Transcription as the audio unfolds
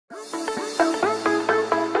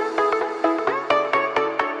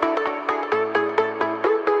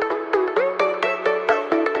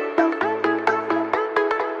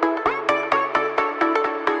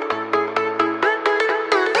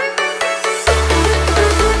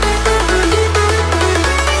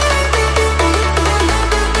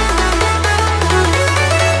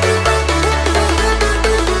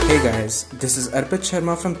guys, this is Arpit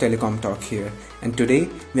Sharma from Telecom Talk here, and today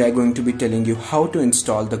we are going to be telling you how to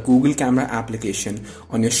install the Google Camera application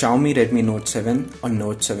on your Xiaomi Redmi Note 7 or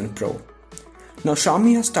Note 7 Pro. Now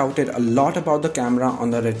Xiaomi has touted a lot about the camera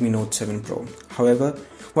on the Redmi Note 7 Pro. However,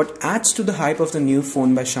 what adds to the hype of the new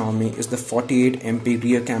phone by Xiaomi is the 48MP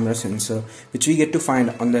rear camera sensor, which we get to find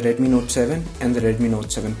on the Redmi Note 7 and the Redmi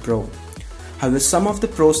Note 7 Pro. However, some of the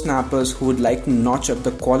pro snappers who would like to notch up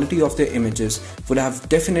the quality of their images would have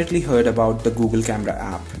definitely heard about the Google Camera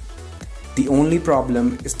app. The only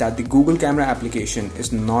problem is that the Google Camera application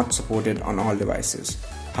is not supported on all devices.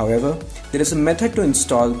 However, there is a method to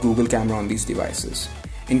install Google Camera on these devices.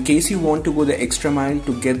 In case you want to go the extra mile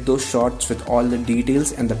to get those shots with all the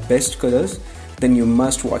details and the best colors, then you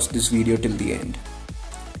must watch this video till the end.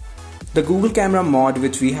 The Google Camera mod,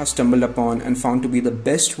 which we have stumbled upon and found to be the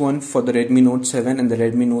best one for the Redmi Note 7 and the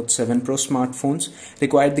Redmi Note 7 Pro smartphones,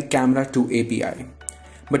 required the Camera APK.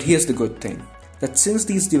 But here's the good thing, that since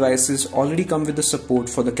these devices already come with the support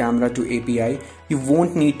for the Camera APK, you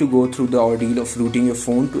won't need to go through the ordeal of rooting your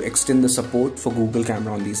phone to extend the support for Google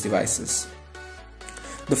Camera on these devices.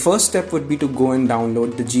 The first step would be to go and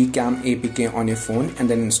download the Camera APK on your phone and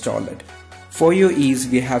then install it. For your ease,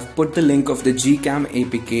 we have put the link of the Camera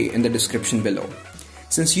APK in the description below.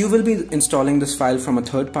 Since you will be installing this file from a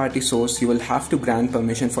third-party source, you will have to grant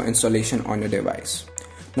permission for installation on your device.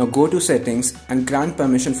 Now go to settings and grant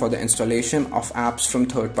permission for the installation of apps from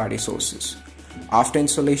third-party sources. After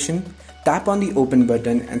installation, tap on the open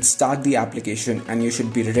button and start the application, and you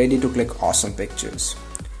should be ready to click awesome pictures.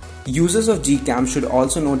 Users of Gcam should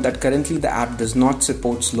also note that currently the app does not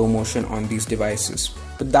support slow motion on these devices,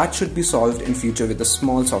 but that should be solved in future with a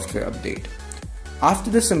small software update.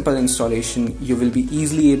 After the simple installation, you will be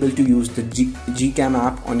easily able to use the Gcam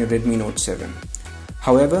app on your Redmi Note 7.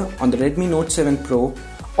 However, on the Redmi Note 7 Pro,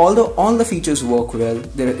 although all the features work well,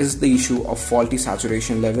 there is the issue of faulty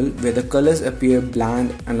saturation level where the colors appear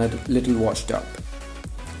bland and a little washed up.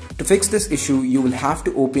 To fix this issue, you will have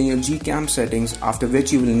to open your Gcam settings, after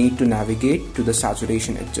which you will need to navigate to the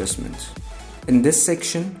saturation adjustments. In this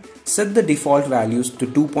section, set the default values to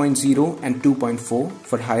 2.0 and 2.4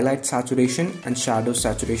 for highlight saturation and shadow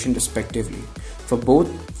saturation respectively for both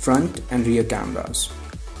front and rear cameras.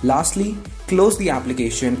 Lastly, close the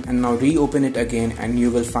application and now reopen it again, and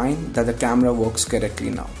you will find that the camera works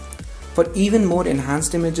correctly now. For even more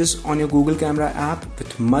enhanced images on your Google Camera app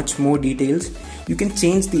with much more details, you can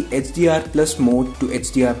change the HDR Plus mode to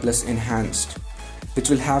HDR Plus Enhanced, which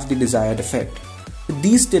will have the desired effect. With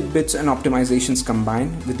these tidbits and optimizations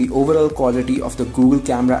combined with the overall quality of the Google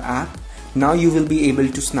Camera app, now you will be able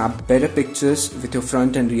to snap better pictures with your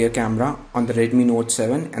front and rear camera on the Redmi Note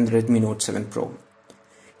 7 and the Redmi Note 7 Pro.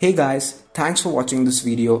 Hey guys, thanks for watching this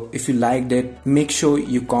video. If you liked it, make sure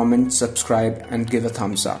you comment, subscribe and give a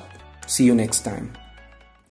thumbs up. See you next time.